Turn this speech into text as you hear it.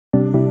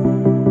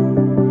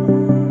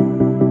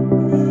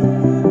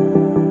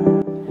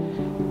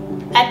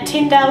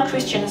Tyndale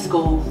Christian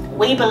School,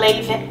 we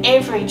believe that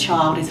every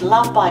child is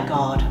loved by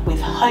God with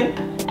hope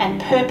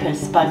and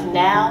purpose both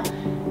now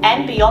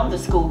and beyond the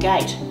school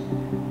gate.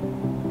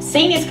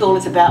 Senior school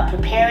is about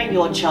preparing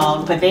your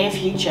child for their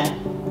future.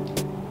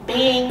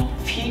 Being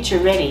future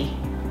ready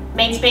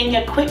means being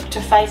equipped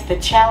to face the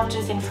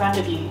challenges in front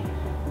of you,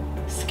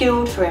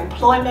 skilled for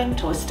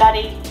employment or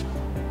study,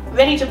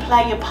 ready to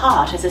play your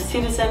part as a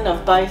citizen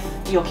of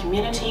both your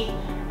community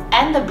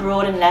and the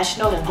broader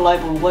national and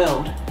global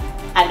world,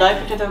 and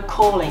open to the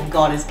calling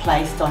God has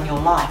placed on your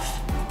life.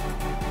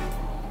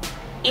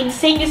 In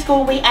senior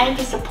school, we aim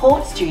to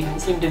support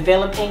students in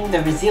developing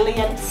the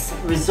resilience,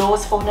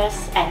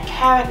 resourcefulness and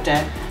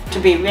character to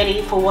be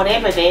ready for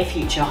whatever their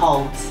future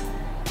holds.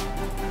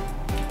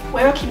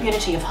 We're a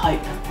community of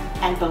hope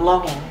and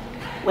belonging,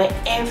 where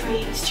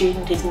every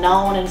student is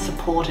known and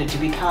supported to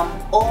become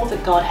all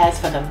that God has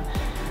for them.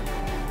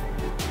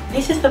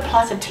 This is the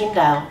plus of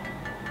Tyndale.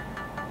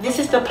 This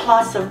is the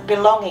plus of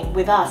belonging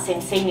with us in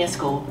senior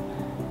school.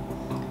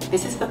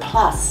 This is the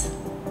plus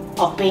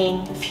of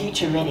being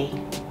future ready.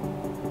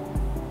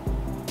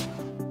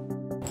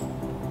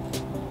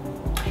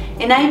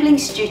 Enabling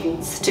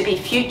students to be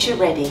future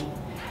ready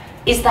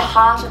is the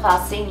heart of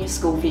our senior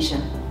school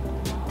vision.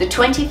 The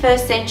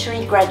 21st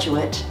century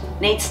graduate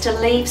needs to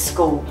leave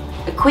school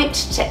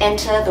equipped to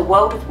enter the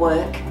world of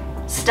work,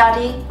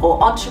 study or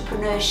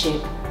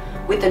entrepreneurship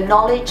with the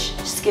knowledge,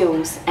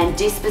 skills and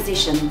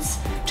dispositions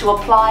to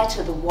apply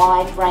to the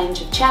wide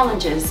range of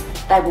challenges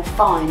they will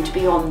find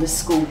beyond the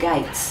school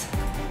gates.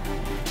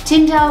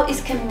 Tyndale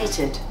is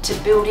committed to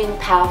building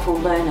powerful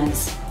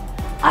learners.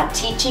 Our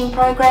teaching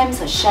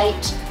programs are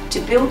shaped to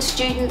build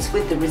students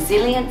with the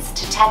resilience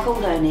to tackle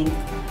learning,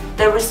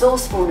 the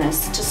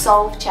resourcefulness to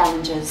solve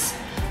challenges,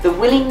 the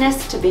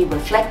willingness to be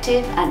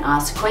reflective and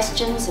ask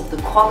questions of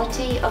the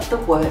quality of the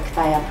work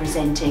they are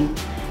presenting,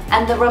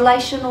 and the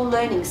relational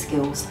learning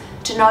skills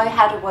to know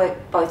how to work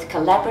both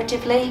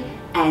collaboratively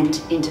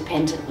and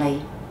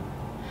independently.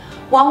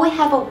 While we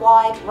have a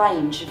wide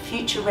range of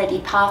future-ready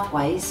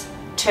pathways,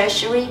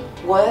 tertiary,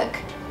 work,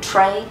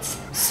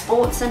 trades,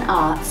 sports and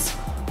arts,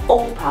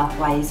 all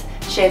pathways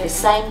share the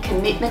same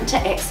commitment to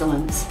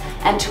excellence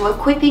and to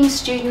equipping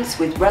students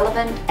with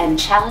relevant and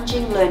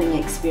challenging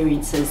learning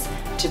experiences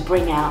to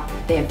bring out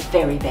their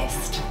very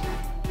best.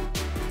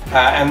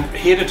 And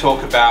here to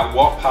talk about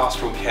what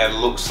pastoral care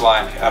looks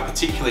like,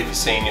 particularly for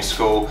senior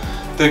school.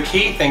 The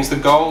key things, the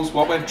goals,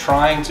 what we're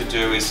trying to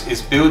do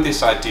is build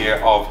this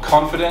idea of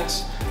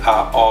confidence,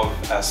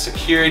 of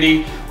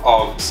security,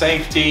 of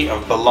safety,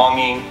 of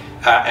belonging,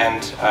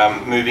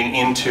 and moving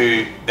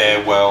into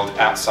their world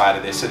outside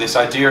of this. So this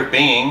idea of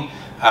being,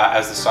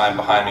 as the sign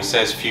behind me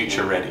says,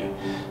 future ready.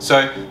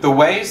 So the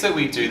ways that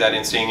we do that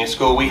in senior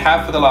school, we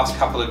have for the last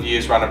couple of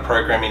years run a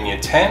program in Year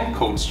 10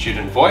 called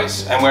Student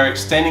Voice, and we're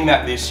extending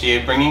that this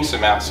year, bringing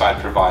some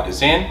outside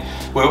providers in.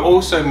 We'll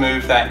also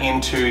move that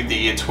into the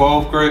Year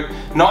 12 group,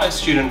 not as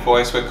Student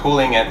Voice, we're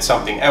calling it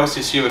something else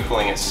this year, we're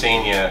calling it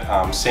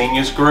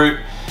Seniors Group,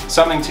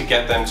 something to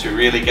get them to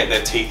really get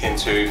their teeth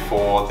into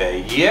for their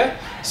year,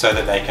 so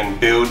that they can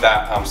build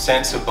that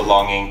sense of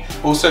belonging,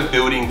 also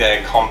building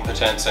their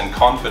competence and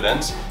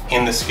confidence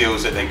in the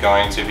skills that they're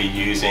going to be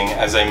using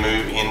as they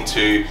move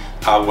into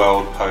our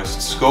world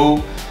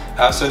post-school.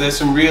 So there's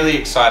some really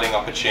exciting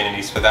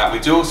opportunities for that. We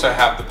do also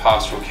have the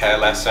pastoral care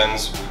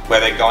lessons where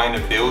they're going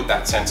to build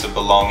that sense of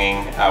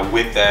belonging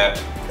with their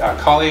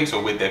colleagues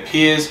or with their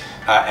peers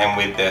and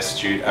with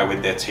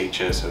their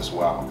teachers as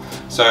well.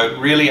 So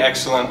really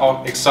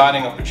excellent,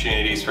 exciting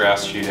opportunities for our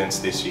students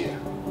this year.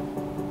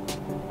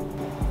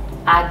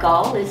 Our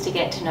goal is to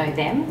get to know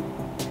them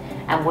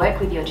and work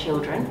with your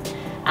children,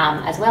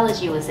 as well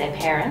as you as their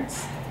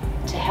parents,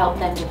 to help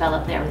them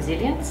develop their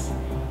resilience,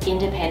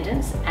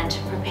 independence, and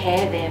to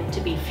prepare them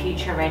to be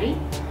future ready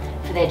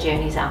for their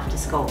journeys after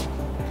school.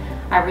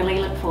 I really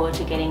look forward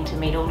to getting to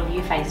meet all of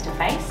you face to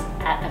face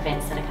at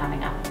events that are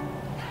coming up.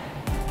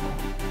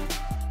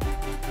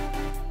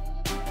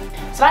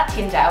 So at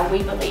Tyndale,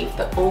 we believe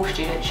that all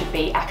students should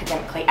be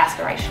academically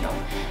aspirational,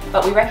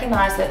 but we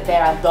recognise that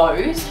there are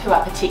those who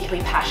are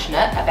particularly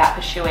passionate about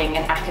pursuing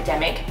an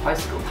academic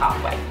post-school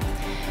pathway.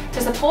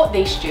 To support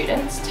these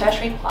students,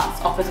 Tertiary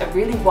Plus offers a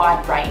really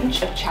wide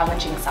range of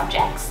challenging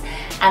subjects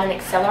and an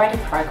accelerated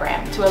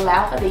program to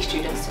allow for these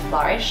students to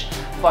flourish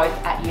both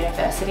at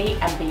university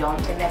and beyond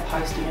in their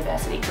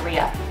post-university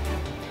career.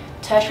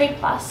 Tertiary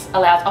Plus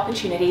allows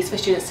opportunities for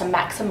students to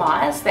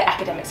maximise their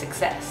academic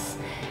success,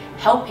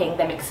 helping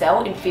them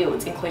excel in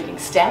fields including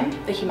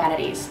STEM, the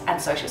humanities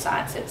and social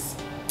sciences.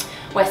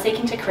 We're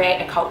seeking to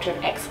create a culture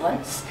of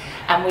excellence,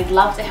 and we'd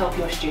love to help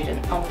your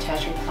student on the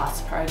Tertiary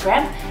Plus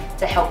program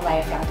to help lay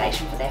a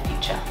foundation for their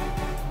future.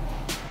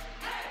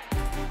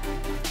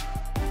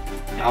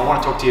 Now I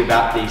want to talk to you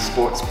about the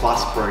Sports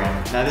Plus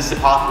program. Now this is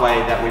a pathway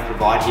that we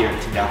provide here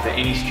at Tyndale for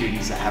any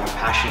students that have a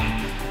passion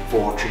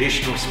for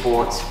traditional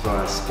sports,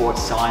 for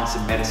sports science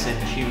and medicine,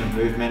 human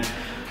movement,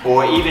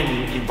 or even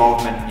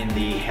involvement in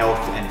the health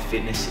and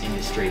fitness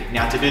industry.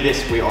 Now to do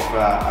this, we offer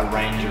a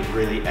range of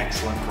really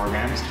excellent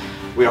programs.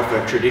 We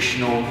offer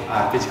traditional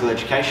physical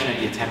education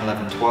at year 10,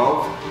 11,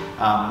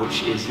 12,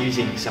 which is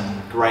using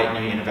some great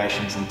new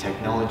innovations in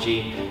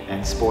technology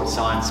and sports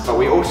science, but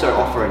we also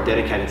offer a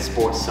dedicated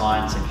sports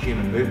science and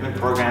human movement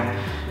program,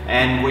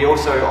 and we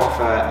also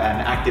offer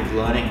an active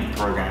learning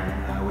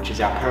program, which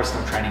is our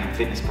personal training and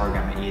fitness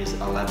program at years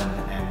 11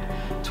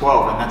 and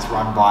 12, and that's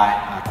run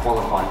by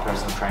qualified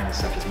personal trainers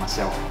such as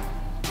myself.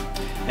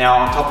 Now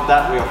on top of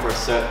that, we offer a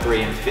Cert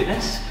 3 in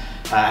fitness,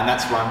 and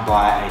that's run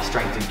by a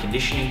strength and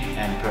conditioning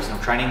and personal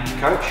training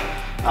coach.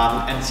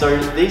 And so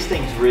these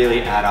things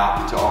really add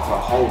up to offer a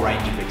whole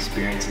range of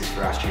experiences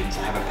for our students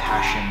that have a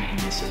passion in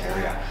this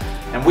area.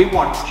 And we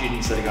want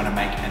students that are going to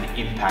make an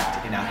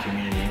impact in our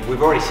community. And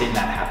we've already seen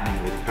that happening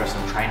with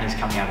personal trainers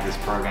coming out of this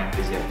program,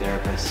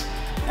 physiotherapists,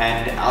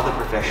 and other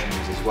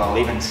professionals as well,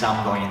 even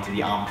some going into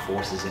the armed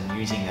forces and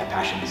using their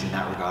passions in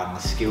that regard and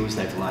the skills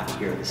they've learned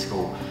here at the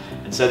school.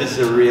 And so this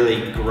is a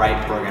really great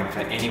program for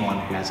anyone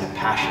who has a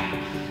passion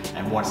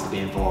and wants to be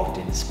involved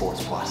in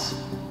Sports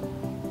Plus.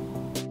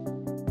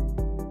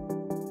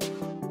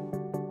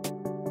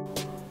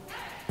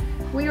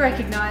 We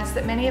recognise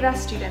that many of our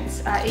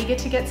students are eager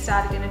to get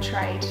started in a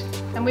trade,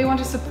 and we want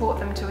to support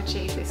them to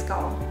achieve this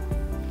goal.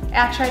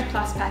 Our Trade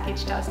Plus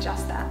package does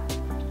just that.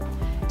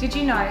 Did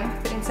you know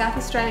that in South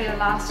Australia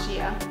last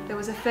year there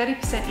was a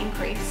 30%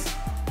 increase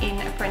in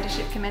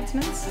apprenticeship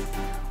commencements,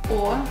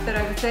 or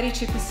that over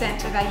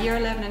 32% of our Year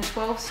 11 and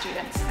 12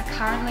 students are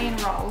currently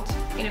enrolled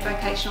in a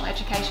vocational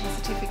education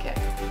certificate?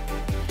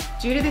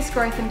 Due to this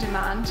growth in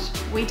demand,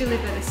 we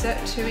deliver the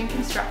Cert 2 in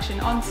construction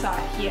on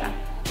site here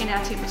in our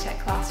TimberTech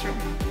classroom,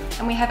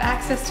 and we have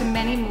access to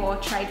many more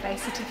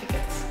trade-based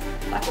certificates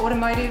like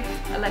automotive,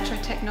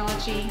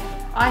 electrotechnology,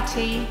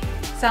 IT,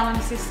 salon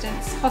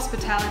assistance,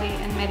 hospitality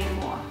and many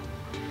more.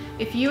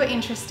 If you are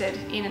interested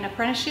in an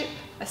apprenticeship,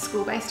 a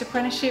school-based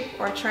apprenticeship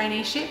or a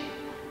traineeship,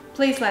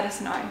 please let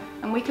us know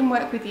and we can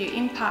work with you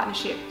in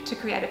partnership to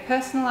create a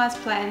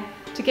personalised plan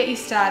to get you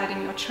started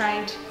in your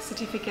trade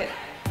certificate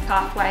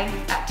pathway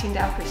at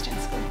Tyndale Christian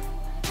School.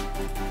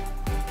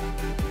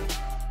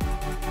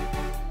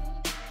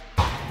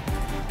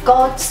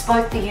 God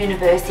spoke the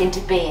universe into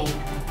being,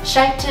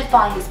 shaped it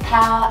by his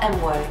power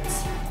and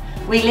words.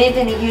 We live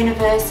in a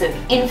universe of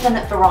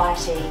infinite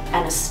variety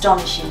and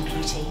astonishing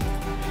beauty.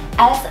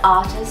 As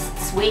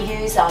artists, we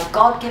use our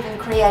God-given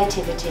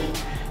creativity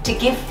to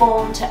give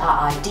form to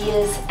our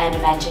ideas and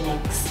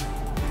imaginings.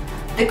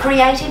 The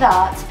creative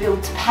arts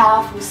builds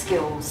powerful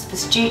skills for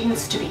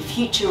students to be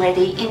future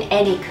ready in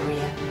any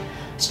career.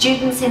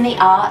 Students in the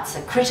arts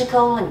are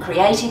critical and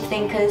creative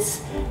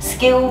thinkers,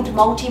 skilled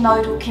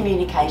multimodal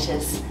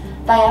communicators.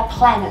 They are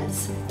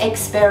planners,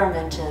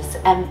 experimenters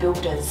and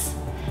builders.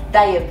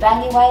 They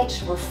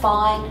evaluate,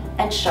 refine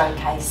and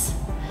showcase.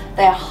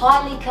 They are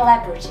highly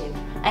collaborative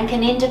and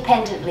can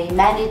independently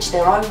manage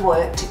their own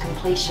work to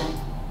completion.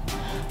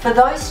 For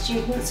those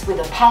students with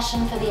a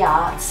passion for the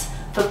arts,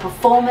 for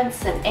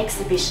performance and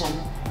exhibition,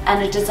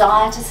 and a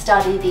desire to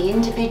study the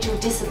individual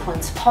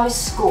disciplines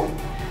post-school,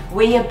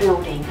 we are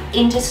building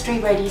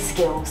industry-ready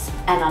skills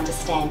and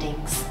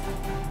understandings.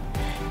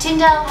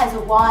 Tyndale has a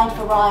wide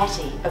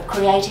variety of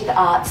creative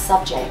arts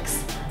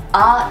subjects: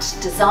 art,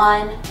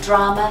 design,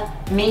 drama,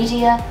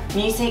 media,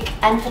 music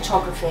and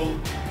photography,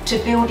 to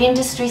build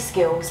industry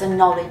skills and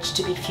knowledge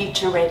to be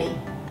future ready.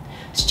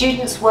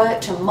 Students work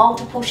to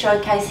multiple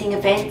showcasing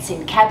events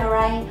in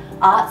cabaret,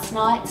 arts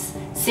nights,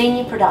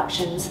 senior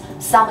productions,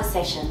 summer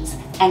sessions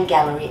and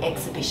gallery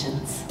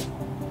exhibitions.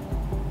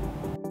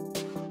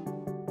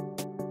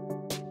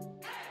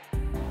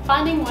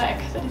 Finding work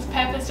that is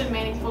purposed and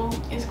meaningful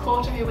is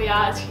core to who we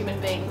are as human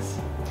beings.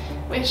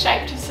 We're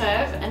shaped to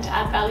serve and to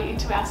add value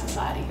to our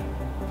society.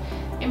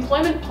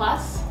 Employment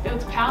Plus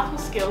builds powerful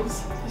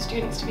skills for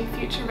students to be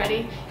future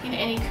ready in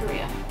any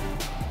career.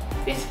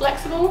 This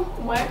flexible,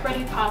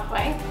 work-ready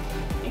pathway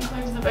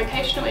includes the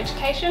vocational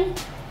education,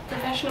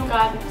 professional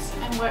guidance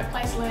and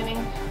workplace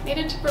learning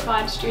needed to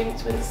provide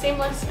students with a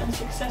seamless and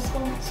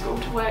successful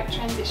school-to-work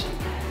transition.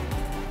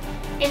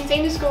 In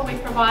Senior School we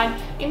provide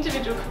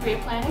individual career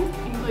planning,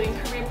 including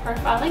career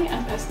profiling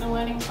and personal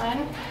learning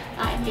plan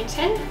in Year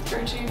 10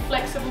 through to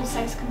flexible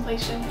SACE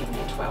completion in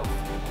Year 12.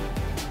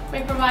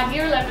 We provide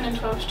Year 11 and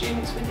 12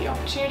 students with the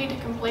opportunity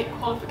to complete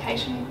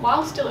qualification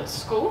while still at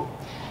school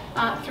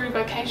through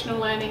vocational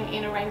learning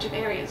in a range of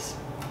areas.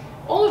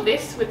 All of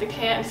this with the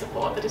care and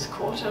support that is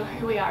core to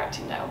who we are at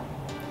Tyndale.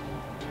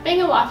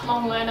 Being a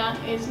lifelong learner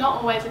is not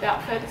always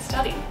about further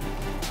study.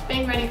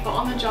 Being ready for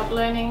on-the-job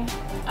learning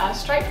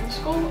straight from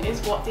school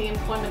is what the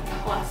Employment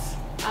Plus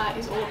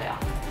is all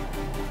about.